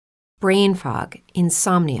brain fog,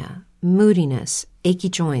 insomnia, moodiness, achy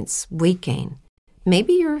joints, weight gain.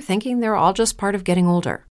 Maybe you're thinking they're all just part of getting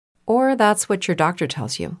older, or that's what your doctor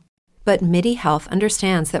tells you. But MIDI Health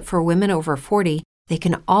understands that for women over 40, they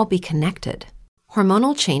can all be connected.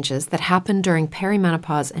 Hormonal changes that happen during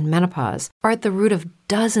perimenopause and menopause are at the root of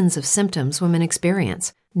dozens of symptoms women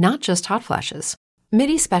experience, not just hot flashes.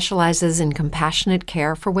 MIDI specializes in compassionate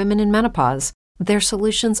care for women in menopause. Their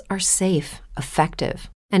solutions are safe, effective,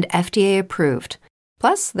 and FDA approved.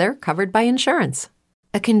 Plus, they're covered by insurance.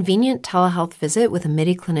 A convenient telehealth visit with a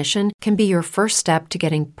MIDI clinician can be your first step to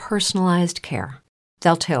getting personalized care.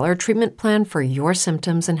 They'll tailor a treatment plan for your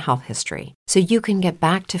symptoms and health history so you can get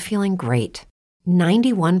back to feeling great.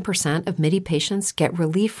 91% of MIDI patients get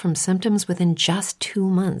relief from symptoms within just 2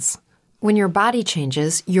 months. When your body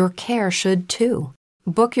changes, your care should too.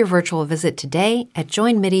 Book your virtual visit today at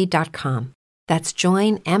joinmidi.com. That's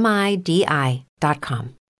joinmidi.com.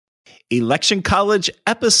 Election College,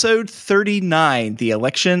 episode 39, the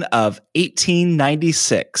election of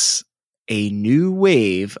 1896. A new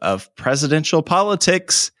wave of presidential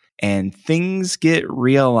politics, and things get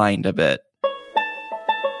realigned a bit.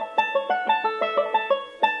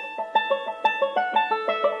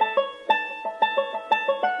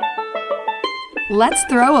 Let's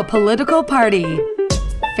throw a political party.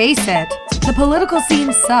 Face it, the political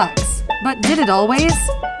scene sucks, but did it always?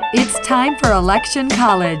 It's time for Election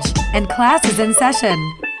College, and class is in session.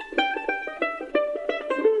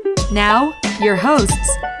 Now, your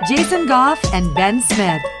hosts, Jason Goff and Ben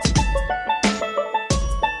Smith.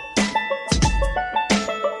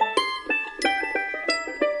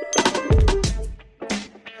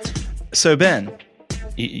 So, Ben.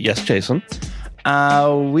 Yes, Jason.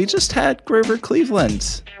 We just had Grover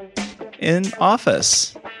Cleveland in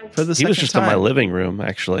office for the second time. He was just in my living room,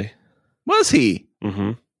 actually. Was he?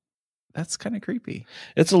 Mm-hmm. That's kind of creepy.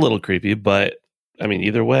 It's a little creepy, but, I mean,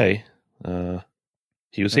 either way,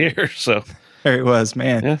 he was here, so. There he was,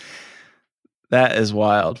 man. Yeah. That is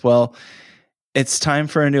wild. Well, it's time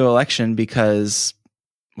for a new election because,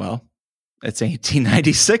 well, it's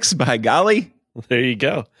 1896, by golly. There you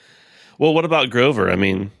go. Well, what about Grover? I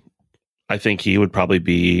mean, I think he would probably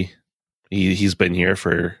be, he's been here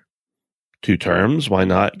for 2 terms. Why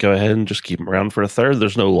not go ahead and just keep him around for a third?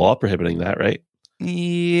 There's no law prohibiting that, right?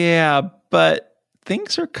 Yeah, but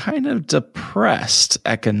things are kind of depressed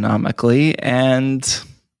economically, and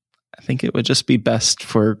I think it would just be best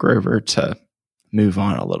for Grover to move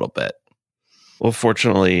on a little bit. Well,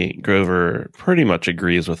 fortunately, Grover pretty much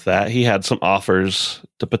agrees with that. He had some offers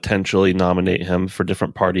to potentially nominate him for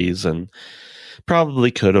different parties and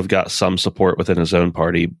probably could have got some support within his own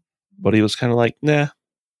party, but he was kind of like, nah,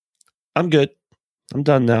 I'm good. I'm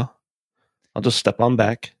done now. I'll just step on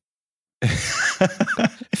back.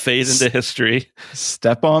 Fade into history.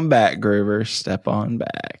 Step on back, Grover. Step on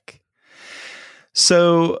back.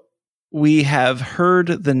 So we have heard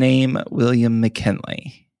the name William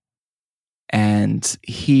McKinley, and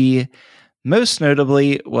he most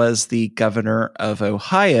notably was the governor of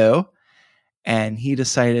Ohio, and he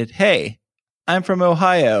decided, hey, I'm from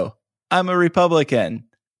Ohio. I'm a Republican.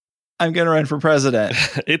 I'm going to run for president.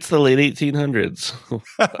 It's the late 1800s.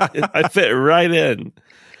 I fit right in.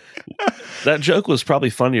 That joke was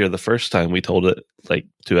probably funnier the first time we told it, like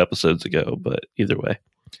 2 episodes ago, but either way,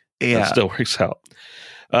 yeah, it still works out.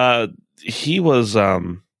 He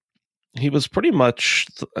was pretty much,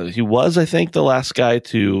 he was, I think, the last guy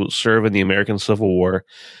to serve in the American Civil War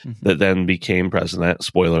that then became president.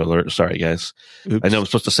 Spoiler alert. Sorry, guys. Oops. I know I'm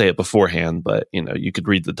supposed to say it beforehand, but you could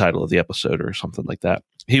read the title of the episode or something like that.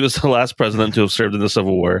 He was the last president to have served in the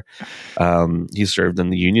Civil War. He served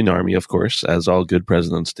in the Union Army, of course, as all good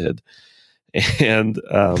presidents did. And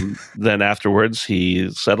then afterwards,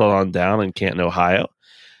 he settled on down in Canton, Ohio.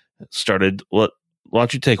 Started what? Why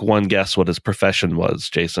don't you take one guess what his profession was,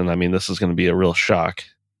 Jason? I mean, this is going to be a real shock.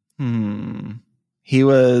 He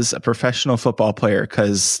was a professional football player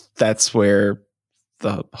because that's where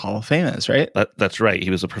the Hall of Fame is, right? That's right. He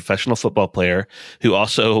was a professional football player who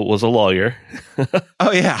also was a lawyer.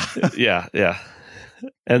 Oh, yeah. Yeah.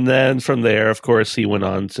 And then from there, of course, he went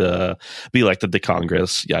on to be elected to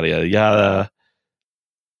Congress, yada, yada, yada,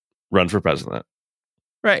 run for president.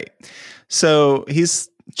 Right. So he's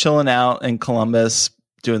chilling out in Columbus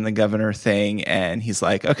doing the governor thing, and he's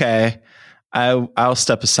like, okay, I'll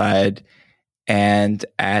step aside. And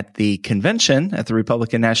at the convention, at the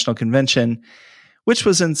Republican National Convention, which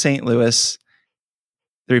was in St. Louis,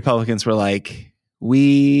 the Republicans were like,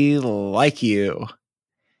 we like you.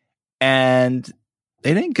 And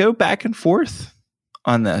they didn't go back and forth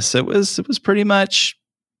on this. It was pretty much,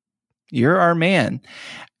 you're our man.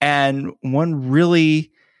 And one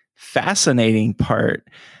really fascinating part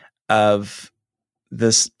of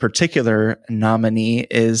this particular nominee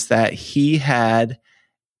is that he had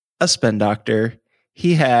a spin doctor.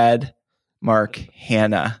 He had Mark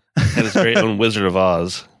Hanna. Had his very own Wizard of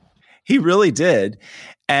Oz. He really did.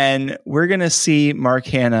 And we're going to see Mark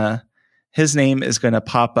Hanna. His name is going to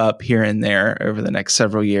pop up here and there over the next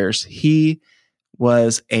several years. He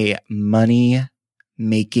was a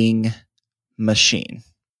money-making machine.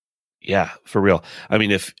 Yeah, for real. I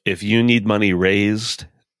mean, if you need money raised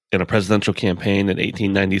in a presidential campaign in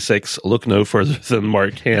 1896, look no further than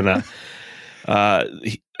Mark Hanna.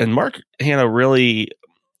 And Mark Hanna really,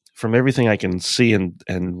 from everything I can see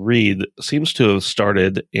and read, seems to have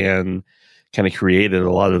started and kind of created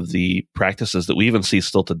a lot of the practices that we even see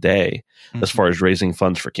still today, as far as raising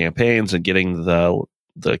funds for campaigns and getting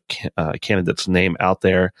the candidate's name out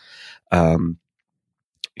there.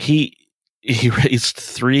 He raised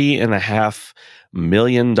 $3.5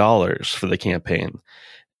 million for the campaign.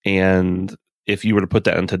 And if you were to put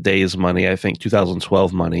that in today's money, I think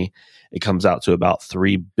 2012 money, it comes out to about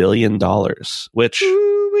 $3 billion, which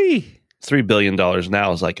 $3 billion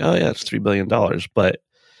now is like, oh yeah, it's $3 billion. But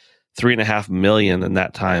 $3.5 million in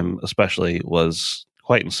that time, especially, was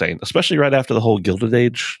quite insane, especially right after the whole Gilded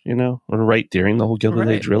Age, or right during the whole Gilded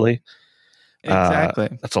Age, really. Exactly.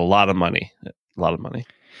 That's a lot of money. A lot of money.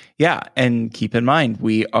 Yeah. And keep in mind,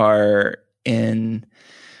 we are in,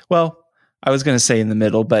 well, I was going to say in the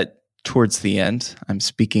middle, but towards the end. I'm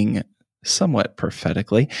speaking somewhat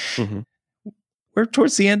prophetically. Mm-hmm. We're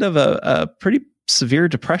towards the end of a pretty severe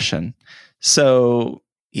depression. So,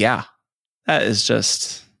 yeah, that is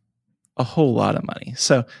just a whole lot of money.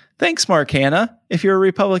 So thanks, Mark Hanna. If you're a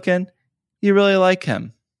Republican, you really like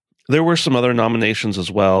him. There were some other nominations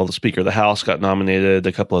as well. The Speaker of the House got nominated,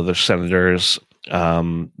 a couple other senators,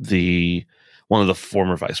 one of the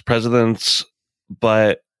former vice presidents,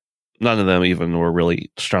 but none of them even were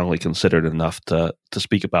really strongly considered enough to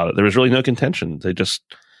speak about it. There was really no contention. They just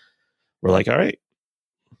were like, all right,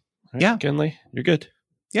 yeah, Kenley, you're good.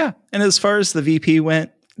 Yeah. And as far as the VP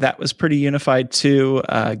went, that was pretty unified too.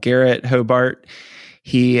 Garrett Hobart,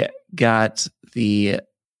 he got the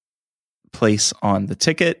place on the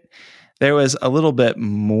ticket. There was a little bit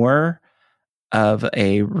more of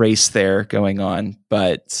a race there going on,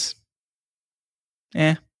 but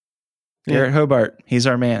Garrett Hobart, he's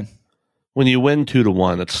our man. When you win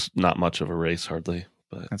 2-1, it's not much of a race, hardly.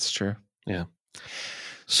 But that's true. Yeah.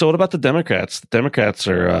 So what about the Democrats? The Democrats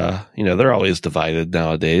are, they're always divided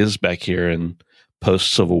nowadays. Back here in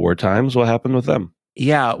post-Civil War times, what happened with them?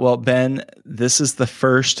 Yeah, well, Ben, this is the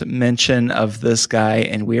first mention of this guy,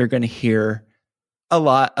 and we are going to hear a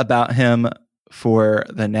lot about him for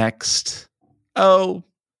the next,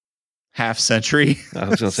 half century. I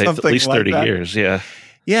was going to say at least 30 years, yeah.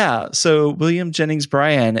 Yeah, so William Jennings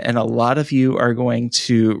Bryan, and a lot of you are going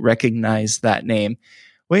to recognize that name.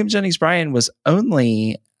 William Jennings Bryan was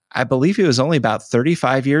only about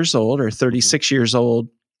 35 years old or 36 years old,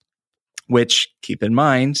 which, keep in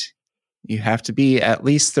mind, you have to be at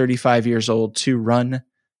least 35 years old to run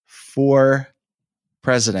for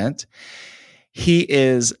president. He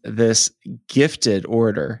is this gifted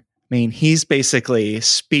orator. I mean, he's basically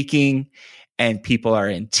speaking and people are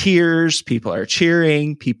in tears, people are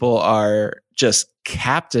cheering, people are just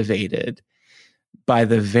captivated by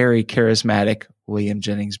the very charismatic William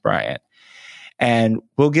Jennings Bryan. And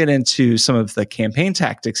we'll get into some of the campaign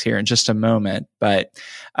tactics here in just a moment. But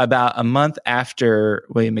about a month after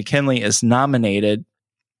William McKinley is nominated,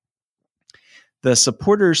 the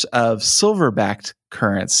supporters of silver-backed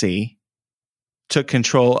currency took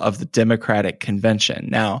control of the Democratic convention.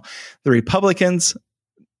 Now, the Republicans,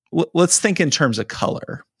 let's think in terms of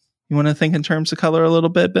color. You want to think in terms of color a little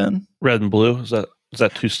bit, Ben? Red and blue? Is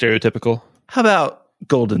that too stereotypical? How about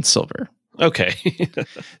gold and silver? Okay.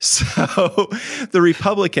 So the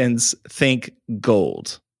Republicans think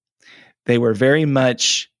gold. They were very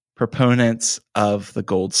much proponents of the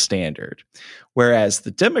gold standard, whereas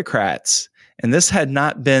the Democrats, and this had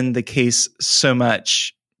not been the case so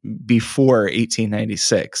much before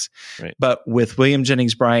 1896, right, but with William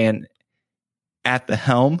Jennings Bryan at the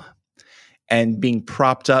helm and being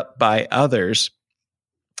propped up by others,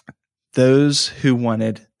 those who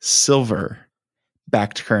wanted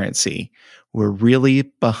silver-backed currency were really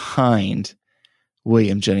behind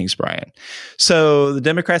William Jennings Bryan. So the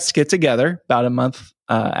Democrats get together about a month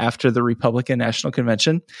after the Republican National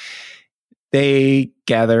Convention. They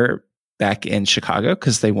gather back in Chicago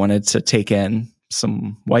because they wanted to take in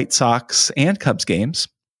some White Sox and Cubs games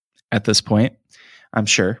at this point, I'm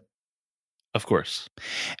sure. Of course.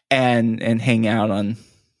 And hang out on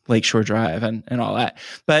Lakeshore Drive and all that.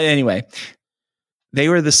 But anyway, they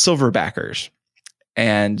were the silverbackers,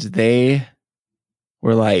 and they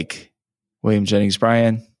were like, William Jennings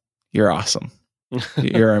Bryan, you're awesome.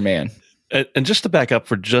 You're our man. And just to back up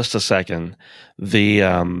for just a second,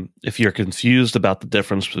 if you're confused about the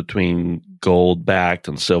difference between gold backed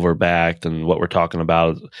and silver backed and what we're talking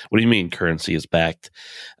about, what do you mean currency is backed?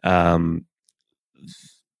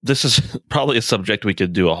 This is probably a subject we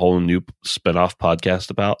could do a whole new spinoff podcast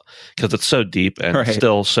about because it's so deep and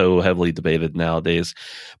still so heavily debated nowadays.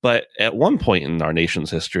 But at one point in our nation's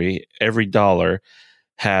history, every dollar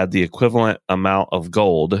had the equivalent amount of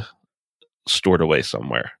gold stored away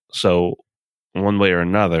somewhere. So one way or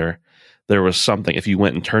another, there was something. If you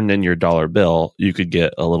went and turned in your dollar bill, you could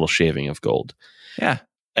get a little shaving of gold. Yeah.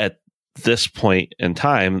 At this point in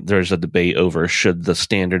time, there's a debate over should the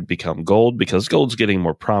standard become gold because gold's getting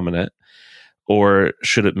more prominent, or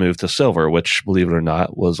should it move to silver, which, believe it or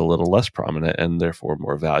not, was a little less prominent and therefore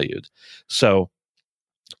more valued. So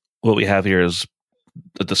what we have here is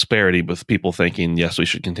a disparity with people thinking, yes, we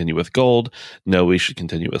should continue with gold. No, we should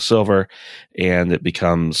continue with silver. And it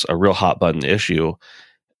becomes a real hot button issue.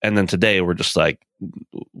 And then today we're just like,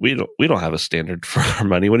 we don't have a standard for our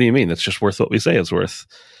money. What do you mean? It's just worth what we say it's worth.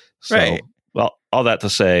 So, right. Well, all that to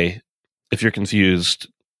say, if you're confused,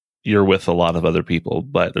 you're with a lot of other people,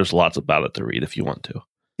 but there's lots about it to read if you want to.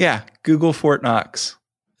 Yeah. Google Fort Knox.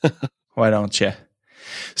 Why don't you?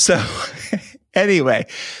 So anyway,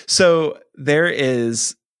 so there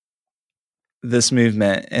is this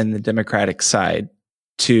movement in the Democratic side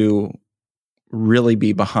to really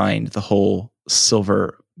be behind the whole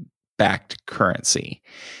silver-backed currency.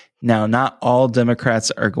 Now, not all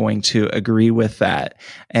Democrats are going to agree with that.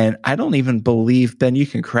 And I don't even believe, Ben, you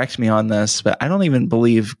can correct me on this, but I don't even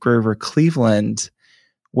believe Grover Cleveland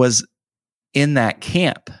was in that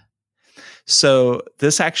camp. So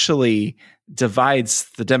this actually divides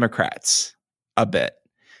the Democrats a bit.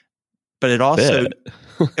 But it also,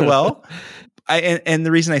 well, and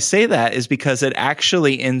the reason I say that is because it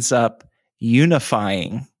actually ends up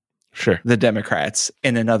unifying the Democrats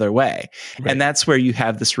in another way. Right. And that's where you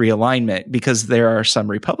have this realignment, because there are some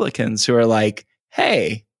Republicans who are like,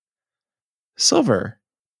 hey, silver,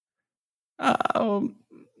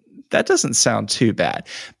 that doesn't sound too bad.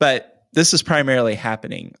 But this is primarily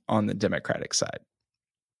happening on the Democratic side.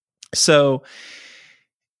 So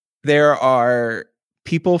there are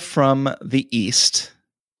people from the East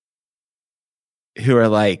who are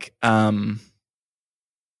like,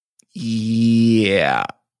 yeah,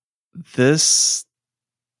 this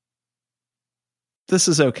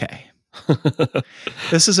is okay.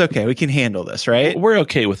 This is okay. We can handle this, right? We're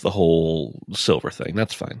okay with the whole silver thing.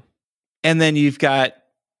 That's fine. And then you've got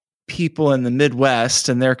people in the Midwest,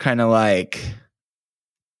 and they're kind of like,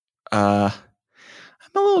 I'm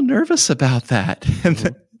a little nervous about that.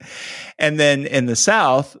 And then in the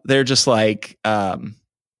South, they're just like,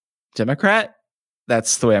 Democrat,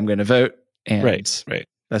 that's the way I'm going to vote. And right.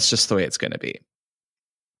 That's just the way it's going to be.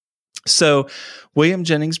 So William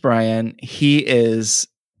Jennings Bryan, he is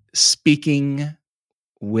speaking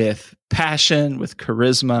with passion, with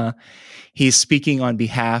charisma. He's speaking on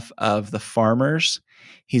behalf of the farmers.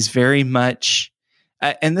 He's very much,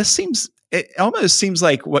 and it almost seems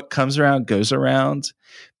like what comes around goes around,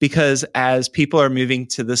 because as people are moving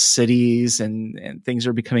to the cities and things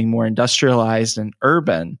are becoming more industrialized and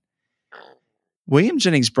urban, William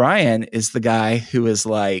Jennings Bryan is the guy who is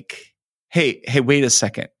like, hey, wait a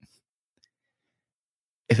second.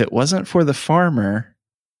 If it wasn't for the farmer,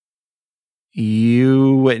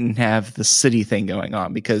 you wouldn't have the city thing going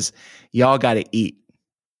on, because y'all got to eat.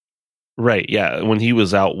 Right. Yeah. When he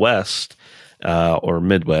was out west, or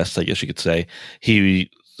Midwest, I guess you could say,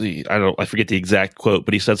 I forget the exact quote,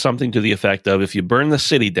 but he said something to the effect of, if you burn the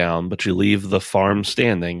city down, but you leave the farm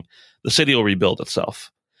standing, the city will rebuild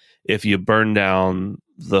itself. If you burn down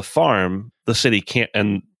the farm, the city can't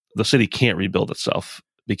rebuild itself,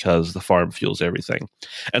 because the farm fuels everything.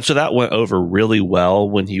 And so that went over really well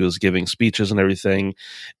when he was giving speeches and everything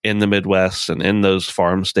in the Midwest and in those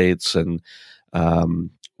farm states. And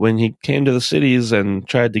when he came to the cities and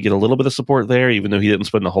tried to get a little bit of support there, even though he didn't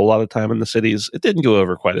spend a whole lot of time in the cities, it didn't go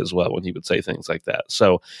over quite as well when he would say things like that.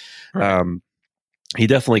 So he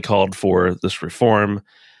definitely called for this reform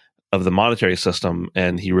of the monetary system,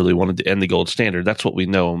 and he really wanted to end the gold standard. That's what we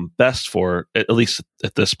know him best for, at least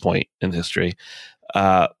at this point in history.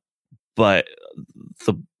 But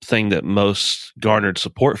the thing that most garnered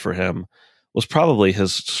support for him was probably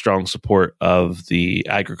his strong support of the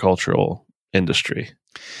agricultural industry.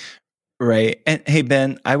 Right. And hey,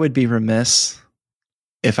 Ben, I would be remiss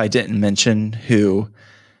if I didn't mention who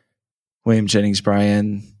William Jennings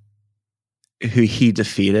Bryan, who he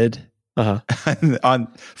defeated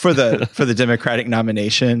for the Democratic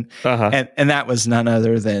nomination, and that was none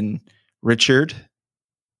other than Richard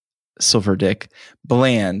Silverdick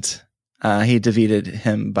Bland. He defeated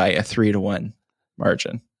him by a 3-1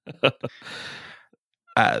 margin.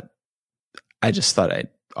 I just thought I'd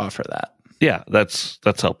offer that. Yeah, that's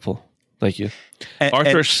helpful. Thank you.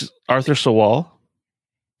 Arthur Sewall.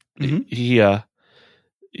 Mm-hmm.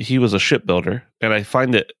 He was a shipbuilder, and I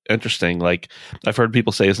find it interesting. Like, I've heard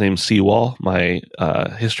people say his name's Seawall. My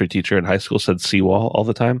history teacher in high school said Seawall all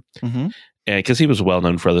the time, and because he was well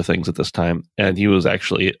known for other things at this time, and he was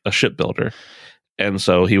actually a shipbuilder, and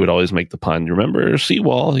so he would always make the pun. You remember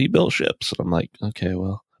Seawall? He built ships. And I'm like, okay,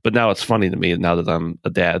 well, but now it's funny to me now that I'm a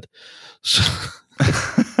dad. So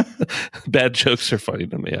bad jokes are funny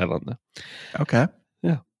to me. I don't know. Okay,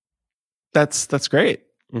 yeah, that's great.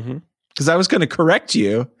 Because I was going to correct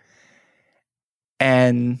you,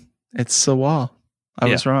 and it's Sewall. I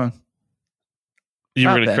was wrong. You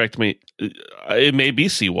were going to correct me. It may be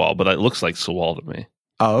Seawall, but it looks like Sewall to me.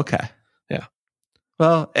 Oh, okay. Yeah.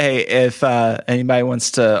 Well, hey, if anybody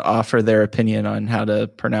wants to offer their opinion on how to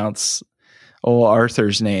pronounce old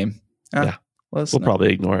Arthur's name, we'll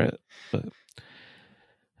probably ignore it. But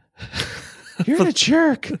you're a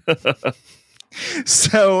jerk.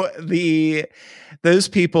 So those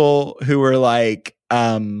people who were like,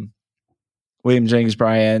 William Jennings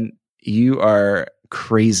Bryan, you are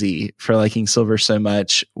crazy for liking silver so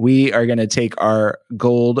much. We are going to take our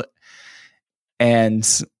gold, and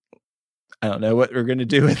I don't know what we're going to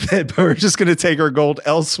do with it, but we're just going to take our gold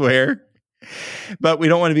elsewhere. But we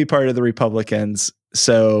don't want to be part of the Republicans.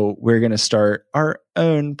 So we're going to start our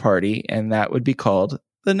own party, and that would be called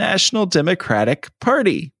the National Democratic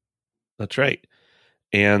Party. That's right.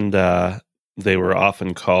 And they were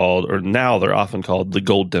often called, or now they're often called, the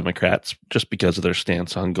Gold Democrats, just because of their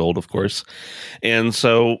stance on gold, of course. And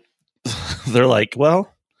so they're like,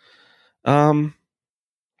 well,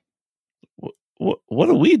 what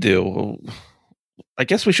do we do? I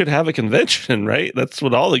guess we should have a convention, right? That's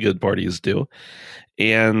what all the good parties do.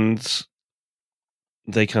 And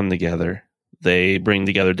they come together. They bring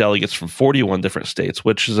together delegates from 41 different states,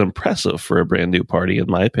 which is impressive for a brand new party,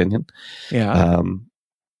 in my opinion. Yeah.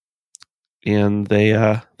 And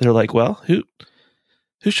they're like, well, who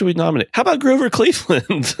should we nominate? How about Grover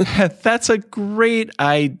Cleveland? That's a great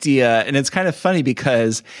idea. And it's kind of funny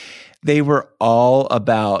because they were all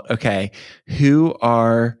about, okay, who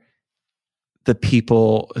are the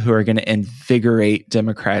people who are going to invigorate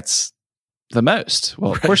Democrats the most?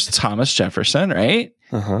 Well, of course, Thomas Jefferson, right?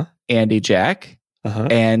 Andy Jack,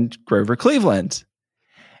 and Grover Cleveland.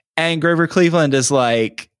 And Grover Cleveland is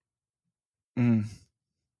like,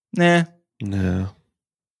 nah,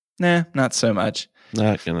 not so much.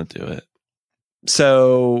 Not gonna do it.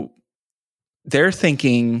 So they're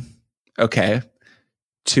thinking, okay,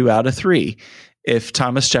 2 out of 3. If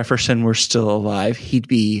Thomas Jefferson were still alive, he'd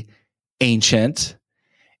be ancient.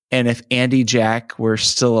 And if Andy Jack were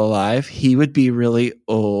still alive, he would be really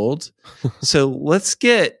old. So let's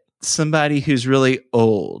get somebody who's really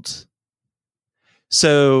old.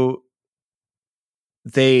 So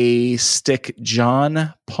they stick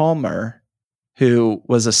John Palmer, who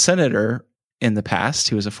was a senator in the past.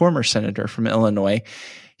 He was a former senator from Illinois.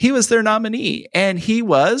 He was their nominee, and he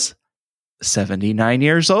was 79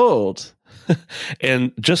 years old.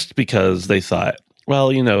 And just because they thought,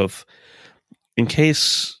 well, if in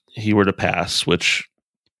case he were to pass, which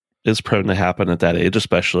is prone to happen at that age,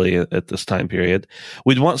 especially at this time period,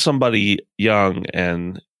 we'd want somebody young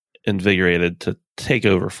and invigorated to take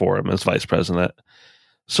over for him as vice president.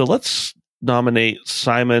 So let's nominate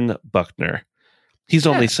Simon Buckner. He's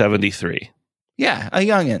only 73. Yeah, a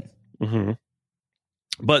youngin'. Mm-hmm.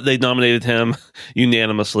 But they nominated him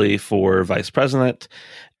unanimously for vice president,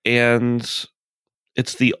 and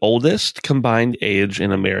it's the oldest combined age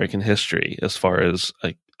in American history as far as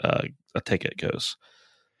a ticket goes,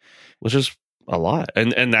 which is a lot.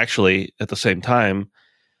 And actually, at the same time,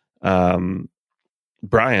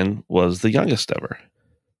 Bryan was the youngest ever.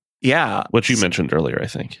 Yeah. Which you mentioned earlier, I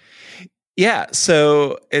think. Yeah.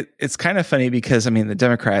 So it's kind of funny because, the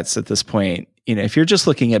Democrats at this point, if you're just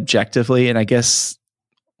looking objectively, and I guess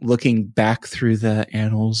looking back through the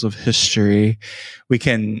annals of history, we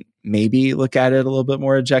can maybe look at it a little bit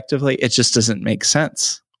more objectively. It just doesn't make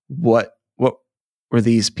sense. What were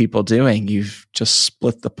these people doing? You've just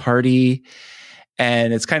split the party.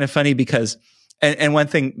 And it's kind of funny because, and one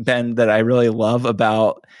thing, Ben, that I really love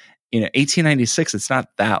about, 1896, it's not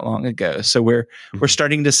that long ago. So we're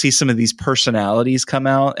starting to see some of these personalities come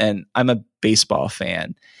out, and I'm a baseball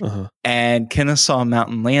fan. And Kennesaw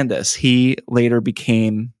Mountain Landis, he later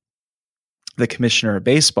became the commissioner of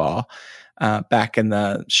baseball back in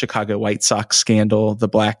the Chicago White Sox scandal, the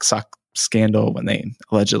Black Sox scandal when they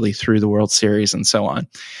allegedly threw the World Series and so on.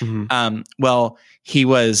 Well, he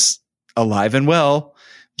was alive and well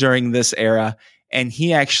during this era. And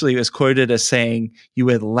he actually was quoted as saying, "You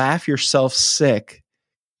would laugh yourself sick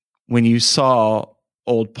when you saw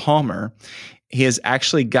old Palmer." He has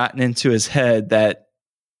actually gotten into his head that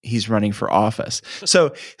he's running for office. So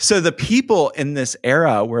the people in this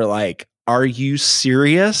era were like, "Are you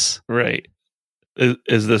serious?" Right.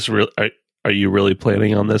 Is this real? Are you really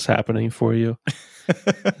planning on this happening for you?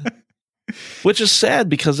 Which is sad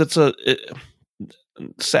because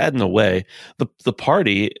sad in a way. The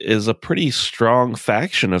party is a pretty strong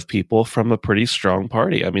faction of people from a pretty strong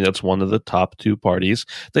party. I mean, that's one of the top two parties.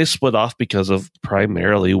 They split off because of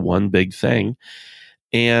primarily one big thing.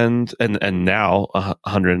 And now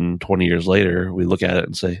 120 years later, we look at it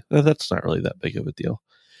and say, that's not really that big of a deal.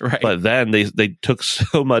 Right. But then they took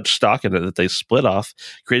so much stock in it that they split off,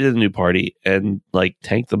 created a new party, and like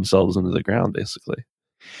tanked themselves into the ground, basically.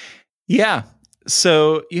 Yeah.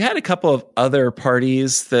 So you had a couple of other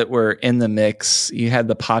parties that were in the mix. You had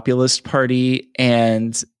the Populist Party,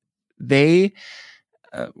 and they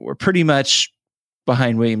were pretty much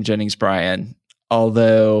behind William Jennings Bryan,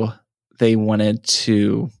 although they wanted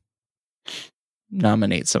to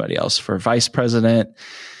nominate somebody else for vice president,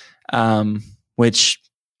 which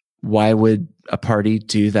why would a party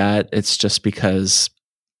do that? It's just because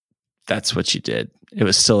that's what you did. It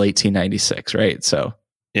was still 1896, right? So,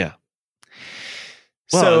 yeah.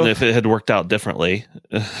 Well, and if it had worked out differently,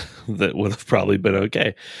 that would have probably been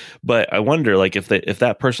okay. But I wonder, like, if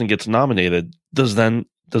that person gets nominated, does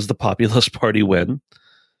the Populist Party win?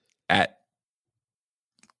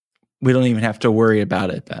 We don't even have to worry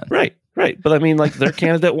about it then. Right. But I mean, like, their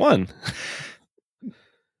candidate won.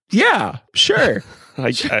 Yeah, sure.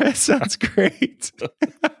 That sounds great.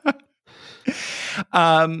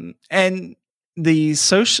 And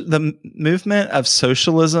the movement of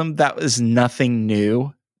socialism, that was nothing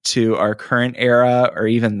new to our current era or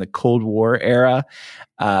even the Cold War era.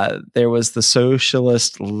 There was the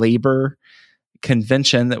Socialist Labor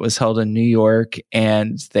Convention that was held in New York,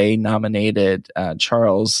 and they nominated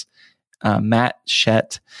Charles Matt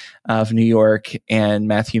Shett of New York and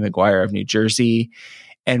Matthew McGuire of New Jersey.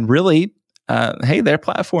 And really, hey, their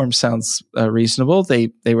platform sounds reasonable.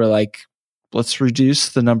 They were like, let's reduce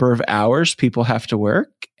the number of hours people have to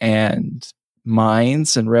work, and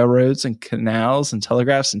mines and railroads and canals and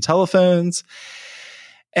telegraphs and telephones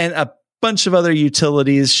and a bunch of other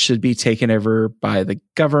utilities should be taken over by the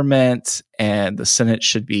government, and the Senate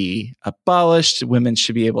should be abolished. Women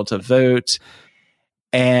should be able to vote,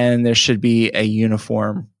 and there should be a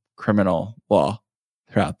uniform criminal law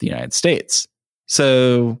throughout the United States.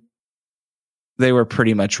 So they were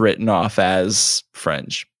pretty much written off as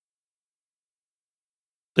fringe.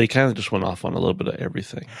 They kind of just went off on a little bit of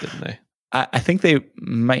everything, didn't they? I think they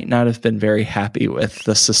might not have been very happy with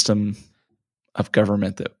the system of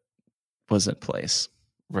government that was in place.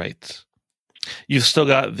 Right. You've still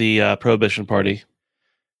got the Prohibition Party.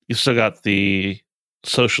 You've still got the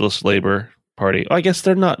Socialist Labor Party. Oh, I guess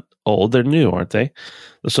they're not old. They're new, aren't they?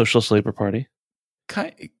 The Socialist Labor Party.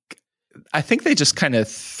 I think they just kind of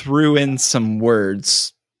threw in some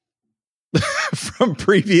words from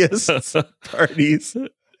previous parties.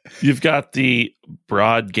 You've got the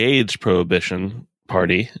Broad Gauge Prohibition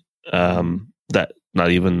Party, that not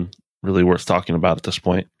even really worth talking about at this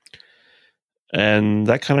point. And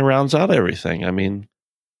that kind of rounds out everything. I mean,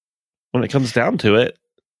 when it comes down to it,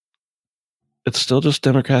 it's still just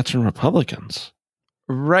Democrats and Republicans.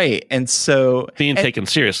 Right. And so being taken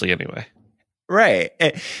seriously anyway. Right.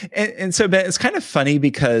 And so, Ben, it's kind of funny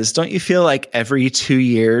because don't you feel like every 2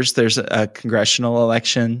 years there's a congressional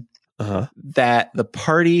election that the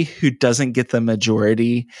party who doesn't get the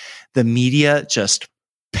majority, the media just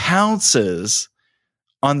pounces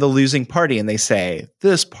on the losing party and they say,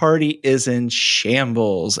 this party is in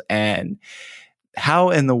shambles and how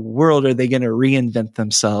in the world are they going to reinvent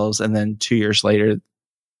themselves? And then 2 years later,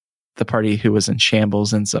 the party who was in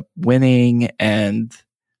shambles ends up winning, and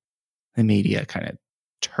the media kind of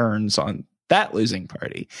turns on that losing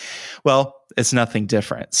party. Well, it's nothing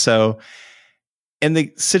different. So in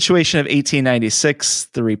the situation of 1896,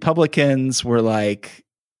 the Republicans were like,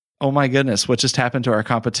 oh my goodness, what just happened to our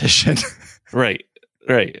competition? Right.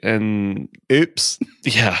 And oops.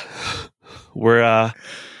 Yeah. We're,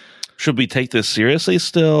 should we take this seriously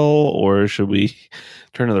still, or should we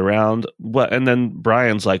turn it around? And then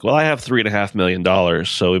Brian's like, well, I have $3.5 million,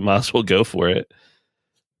 so we might as well go for it.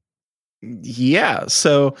 Yeah.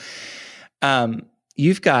 So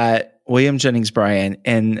you've got William Jennings Bryan,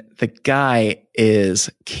 and the guy is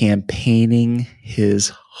campaigning his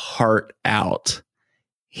heart out.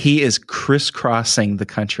 He is crisscrossing the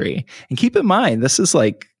country. And keep in mind, this is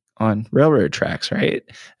like on railroad tracks, right?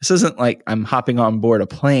 This isn't like I'm hopping on board a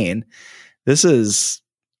plane. This is,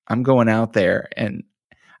 I'm going out there. And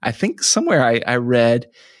I think somewhere I read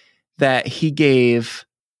that he gave,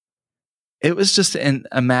 it was just in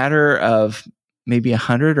a matter of maybe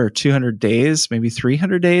 100 or 200 days, maybe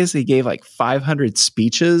 300 days. He gave like 500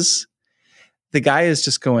 speeches. The guy is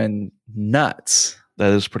just going nuts.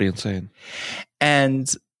 That is pretty insane.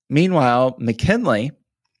 And meanwhile, McKinley,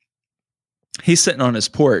 he's sitting on his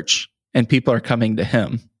porch and people are coming to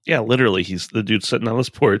him. Yeah, literally, he's the dude sitting on his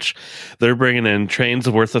porch. They're bringing in trains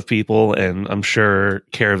worth of people, and I'm sure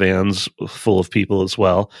caravans full of people as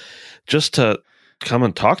well, just to come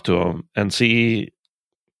and talk to him and see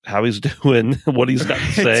how he's doing, what he's got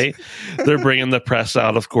to say. They're bringing the press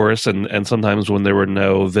out, of course, and sometimes when there were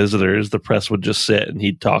no visitors, the press would just sit and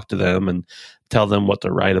he'd talk to them and tell them what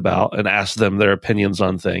to write about and ask them their opinions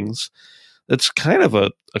on things. It's kind of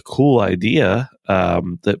a cool idea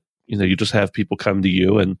that, you know, you just have people come to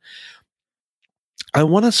you. And I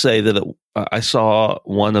want to say that I saw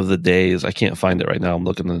one of the days, I can't find it right now, I'm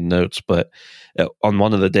looking at the notes, but on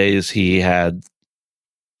one of the days he had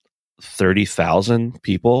 30,000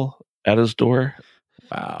 people at his door.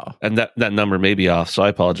 Wow. And that number may be off, so I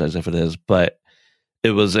apologize if it is, but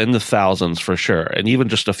it was in the thousands for sure. And even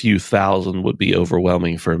just a few thousand would be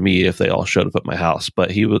overwhelming for me if they all showed up at my house. But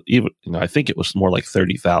he would, even, you know, I think it was more like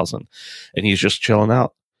 30,000. And he's just chilling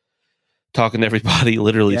out, talking to everybody,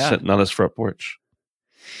 literally sitting on his front porch.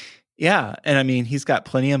 Yeah. And I mean, he's got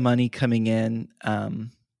plenty of money coming in.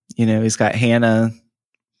 You know, he's got Hannah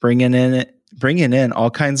bringing in all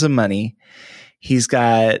kinds of money. He's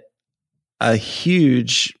got a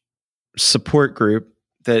huge support group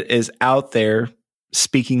that is out there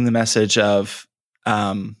speaking the message of,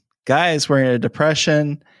 guys, we're in a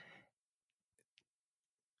depression.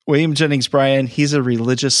 William Jennings Bryan, he's a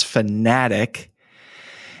religious fanatic,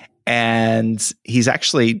 and he's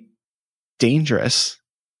actually dangerous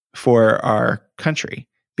for our country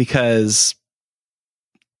because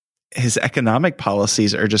his economic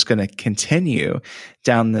policies are just going to continue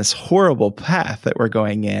down this horrible path that we're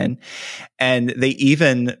going in. And they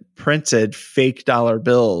even printed fake dollar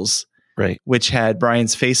bills, right, which had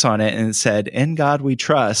Bryan's face on it and it said, "In God we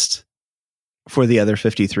trust," for the other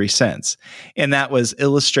 53 cents. And that was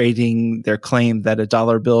illustrating their claim that a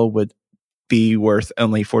dollar bill would be worth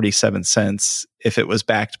only 47 cents if it was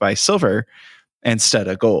backed by silver instead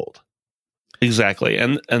of gold. Exactly.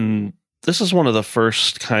 And this is one of the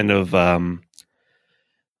first kind of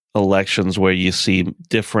elections where you see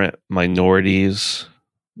different minorities,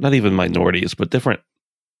 not even minorities, but different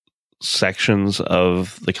sections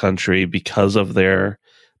of the country because of their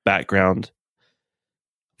background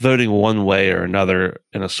voting one way or another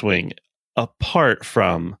in a swing, apart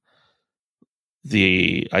from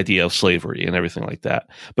the idea of slavery and everything like that.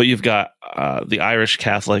 But you've got the Irish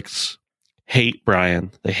Catholics hate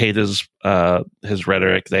Bryan. They hate his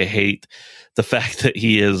rhetoric. They hate the fact that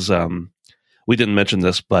he is, we didn't mention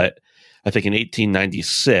this, but I think in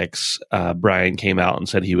 1896, Bryan came out and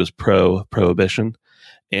said he was pro-prohibition.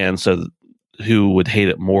 And so who would hate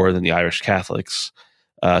it more than the Irish Catholics,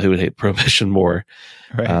 who would hate prohibition more?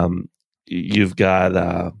 Right. You've got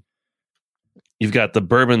the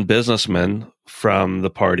bourbon businessmen from the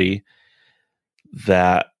party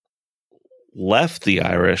that left the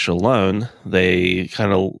Irish alone. They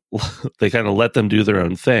kind of let them do their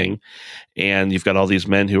own thing, and you've got all these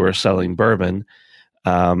men who are selling bourbon,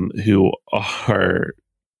 who are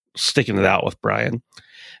sticking it out with Bryan,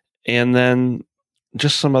 and then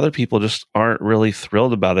just some other people just aren't really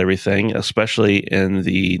thrilled about everything, especially in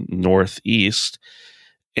the Northeast,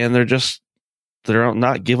 and they're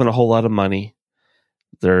not giving a whole lot of money.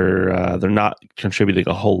 They're not contributing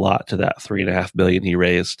a whole lot to that $3.5 billion he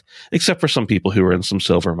raised, except for some people who are in some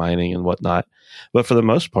silver mining and whatnot. But for the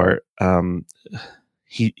most part,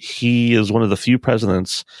 he is one of the few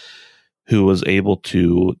presidents who was able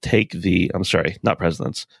to take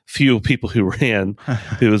few people who ran,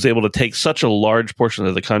 who was able to take such a large portion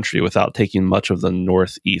of the country without taking much of the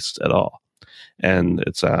Northeast at all. And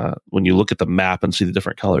it's when you look at the map and see the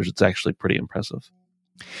different colors, it's actually pretty impressive.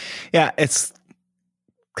 Yeah, it's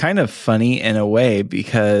kind of funny in a way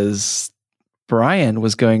because Bryan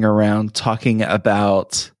was going around talking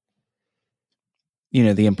about, you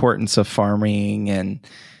know, the importance of farming and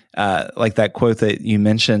like that quote that you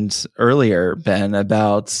mentioned earlier, Ben,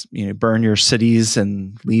 about, you know, burn your cities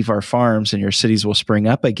and leave our farms and your cities will spring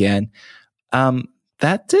up again.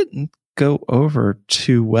 That didn't go over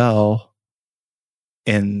too well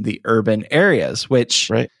in the urban areas,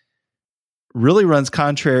 which really runs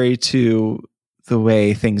contrary to the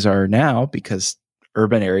way things are now, because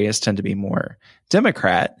urban areas tend to be more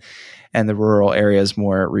Democrat and the rural areas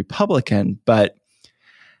more Republican. But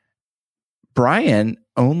Bryan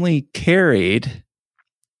only carried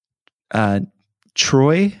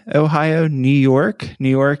Troy, Ohio, New York,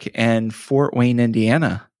 and Fort Wayne,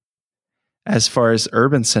 Indiana, as far as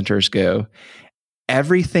urban centers go.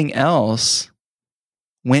 Everything else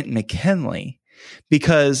went McKinley,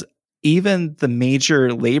 because even the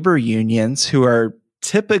major labor unions, who are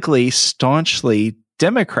typically staunchly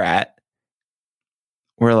Democrat,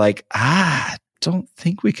 were like, don't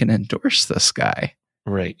think we can endorse this guy.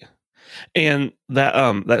 Right. And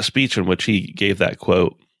that speech in which he gave that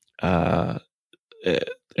quote, and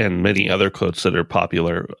many other quotes that are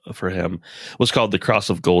popular for him, was called the Cross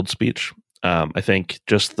of Gold speech. I think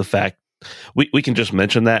just the fact we can just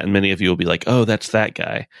mention that, and many of you will be like, oh, that's that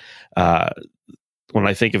guy. When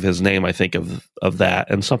I think of his name, I think of that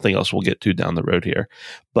and something else we'll get to down the road here.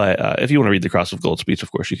 But if you want to read the Cross of Gold speech,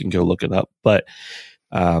 of course, you can go look it up. But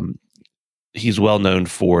he's well known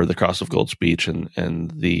for the Cross of Gold speech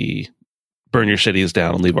and the Burn Your Cities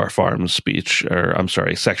Down and Leave Our Farms speech,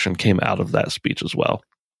 section came out of that speech as well.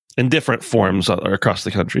 In different forms across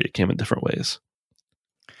the country, it came in different ways.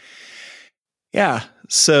 Yeah.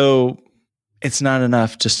 So it's not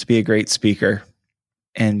enough just to be a great speaker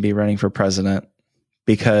and be running for president,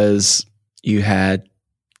 because you had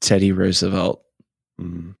Teddy Roosevelt.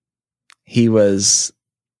 Mm-hmm. He was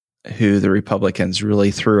who the Republicans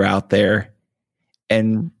really threw out there.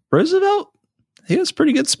 And Roosevelt, he was a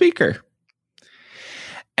pretty good speaker.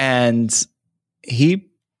 And he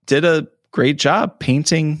did a great job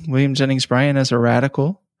painting William Jennings Bryan as a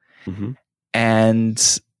radical. Mm-hmm.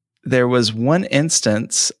 And there was one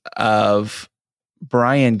instance of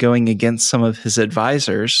Bryan going against some of his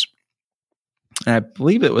advisors, and I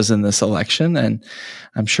believe it was in this election, and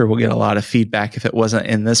I'm sure we'll get a lot of feedback if it wasn't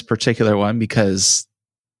in this particular one, because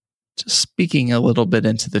just speaking a little bit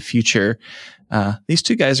into the future, these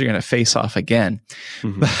two guys are going to face off again.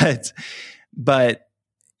 Mm-hmm. But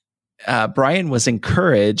Bryan was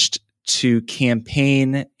encouraged to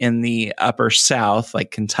campaign in the upper South, like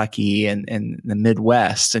Kentucky and the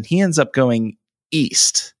Midwest, and he ends up going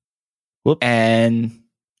east. Whoop. And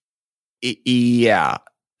the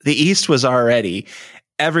East was already,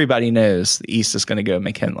 everybody knows the East is going to go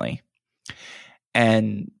McKinley,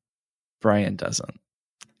 and Bryan doesn't.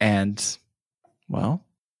 And, well,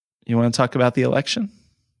 you want to talk about the election?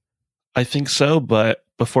 I think so, but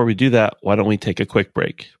before we do that, why don't we take a quick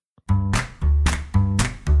break?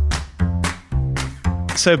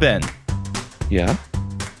 So, Ben. Yeah?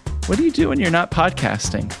 What do you do when you're not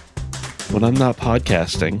podcasting? When I'm not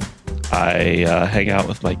podcasting, I hang out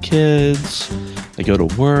with my kids. I go to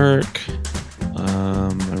work.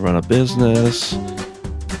 I run a business.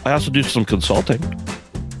 I also do some consulting.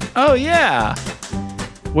 Oh, yeah.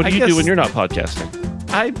 What do you do when you're not podcasting?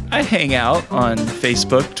 I hang out on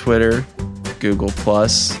Facebook, Twitter, Google+.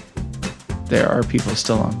 There are people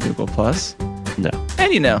still on Google+. No.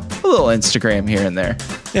 And, a little Instagram here and there.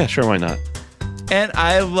 Yeah, sure, why not? And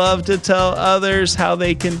I love to tell others how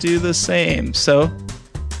they can do the same. So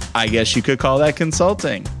I guess you could call that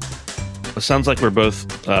consulting. It sounds like we're both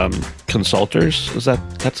consultors.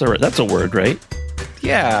 That's a word, right?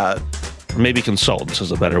 Yeah. Or maybe consultants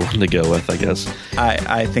is a better one to go with, I guess.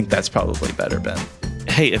 I think that's probably better, Ben.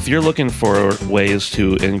 Hey, if you're looking for ways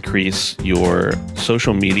to increase your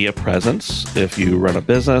social media presence, if you run a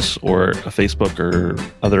business or a Facebook or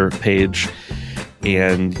other page,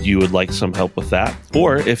 and you would like some help with that,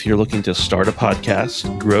 or if you're looking to start a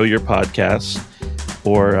podcast, grow your podcast,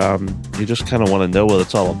 or you just kind of want to know what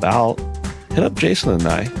it's all about, hit up Jason and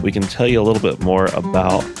I. We can tell you a little bit more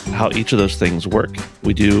about how each of those things work.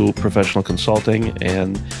 We do professional consulting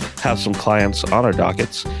and have some clients on our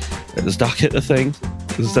dockets. Is docket a thing?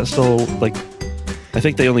 Is that still, I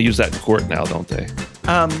think they only use that in court now, don't they?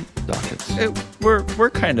 Dockets. We're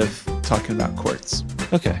kind of talking about courts.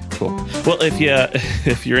 Okay, cool. Well,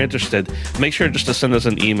 if you're interested, make sure just to send us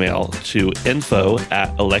an email to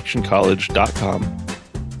info@electioncollege.com.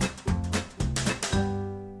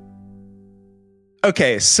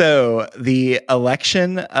 Okay, so the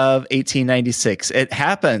election of 1896, it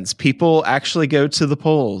happens. People actually go to the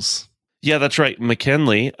polls. Yeah, that's right.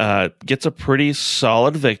 McKinley gets a pretty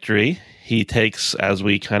solid victory. He takes, as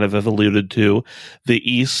we kind of have alluded to, the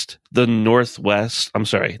East, the Northwest. I'm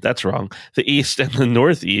sorry, that's wrong. The East and the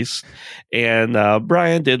Northeast. And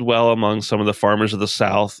Bryan did well among some of the farmers of the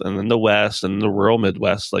South and in the West and the rural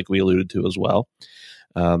Midwest, like we alluded to as well.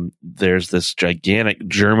 there's this gigantic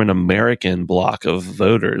German-American block of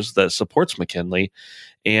voters that supports McKinley.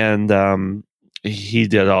 And he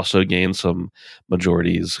did also gain some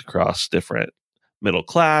majorities across different middle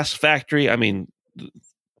class, factory. I mean,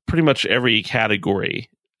 pretty much every category.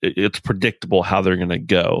 It's predictable how they're going to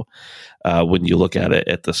go when you look at it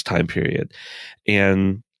at this time period.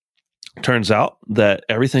 And turns out that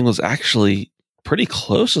everything was actually pretty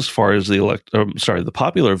close as far as the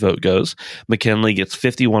popular vote goes. McKinley gets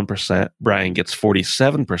 51%, Bryan gets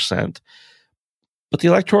 47%, but the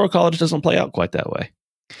Electoral College doesn't play out quite that way.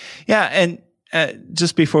 Yeah, and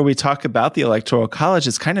just before we talk about the Electoral College,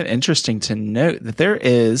 it's kind of interesting to note that there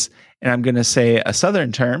is, and I'm going to say a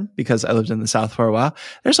Southern term because I lived in the South for a while,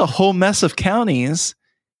 there's a whole mess of counties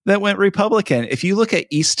that went Republican. If you look at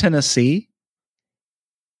East Tennessee,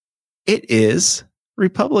 it is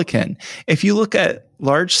Republican. If you look at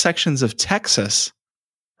large sections of Texas,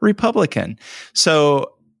 Republican.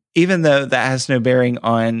 So even though that has no bearing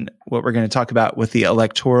on what we're going to talk about with the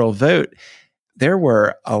electoral vote, there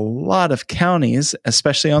were a lot of counties,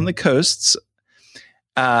 especially on the coasts,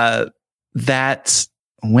 that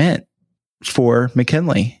went for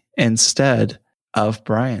McKinley instead of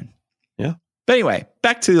Bryan. Yeah. But anyway,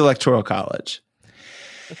 back to the Electoral College.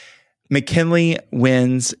 McKinley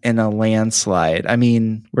wins in a landslide. I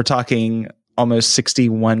mean, we're talking almost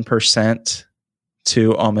 61%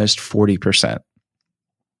 to almost 40%.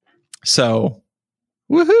 So,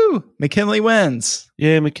 woohoo! McKinley wins.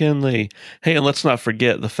 Yeah, McKinley. Hey, and let's not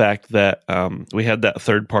forget the fact that we had that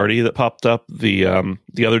third party that popped up, the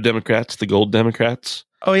other Democrats, the Gold Democrats.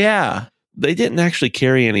 Oh, yeah. They didn't actually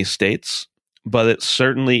carry any states, but it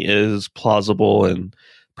certainly is plausible and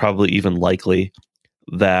probably even likely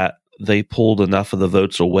that they pulled enough of the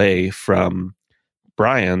votes away from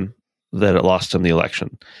Bryan that it lost him the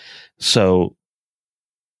election. So,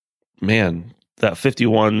 man, that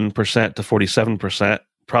 51% to 47%,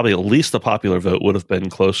 probably at least the popular vote would have been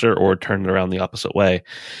closer or turned around the opposite way.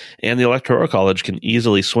 And the Electoral College can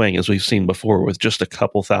easily swing, as we've seen before, with just a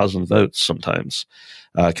couple thousand votes sometimes,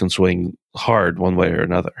 can swing hard one way or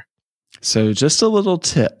another. So just a little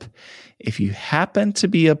tip. If you happen to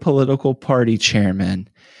be a political party chairman,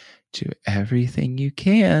 do everything you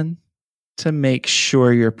can to make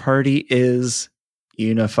sure your party is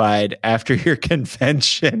unified after your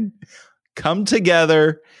convention. Come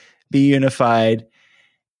together, be unified,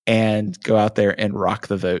 and go out there and rock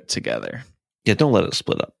the vote together. Yeah, don't let it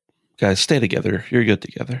split up. Guys, stay together. You're good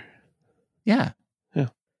together. Yeah. Yeah.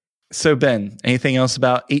 So, Ben, anything else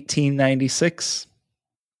about 1896?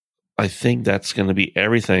 I think that's going to be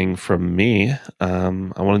everything from me. I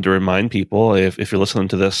wanted to remind people, if you're listening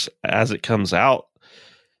to this as it comes out,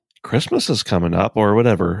 Christmas is coming up, or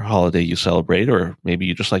whatever holiday you celebrate, or maybe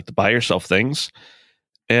you just like to buy yourself things.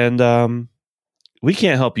 And we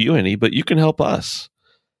can't help you any, but you can help us.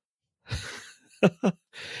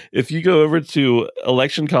 If you go over to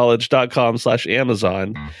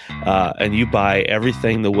electioncollege.com/Amazon and you buy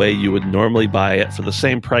everything the way you would normally buy it for the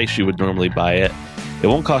same price you would normally buy it, it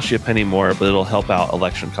won't cost you a penny more, but it'll help out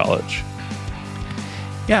Election College.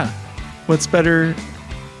 Yeah. What's better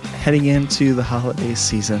heading into the holiday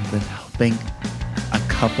season than helping a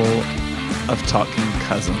couple of talking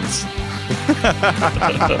cousins?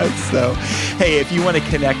 So, hey, if you want to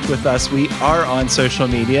connect with us, we are on social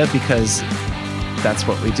media because that's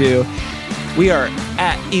what we do. We are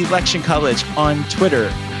at Election College on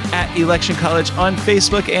Twitter, at Election College on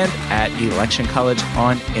Facebook, and at Election College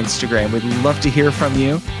on Instagram. We'd love to hear from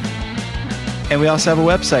you. And we also have a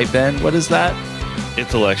website, Ben. What is that?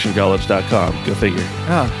 It's electioncollege.com. Go figure.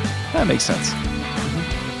 Oh, that makes sense.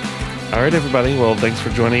 All right, everybody. Well, thanks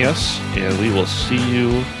for joining us, and we will see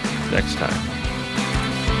you next time.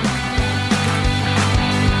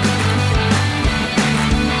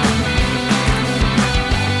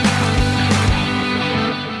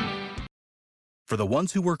 For the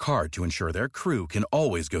ones who work hard to ensure their crew can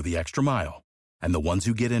always go the extra mile, and the ones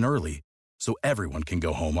who get in early so everyone can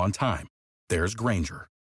go home on time, there's Grainger,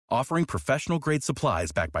 offering professional-grade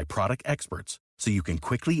supplies backed by product experts so you can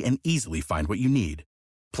quickly and easily find what you need.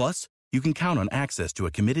 Plus, you can count on access to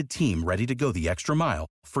a committed team ready to go the extra mile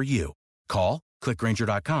for you. Call, click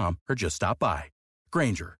Grainger.com, or just stop by.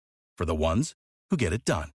 Grainger, for the ones who get it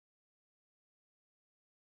done.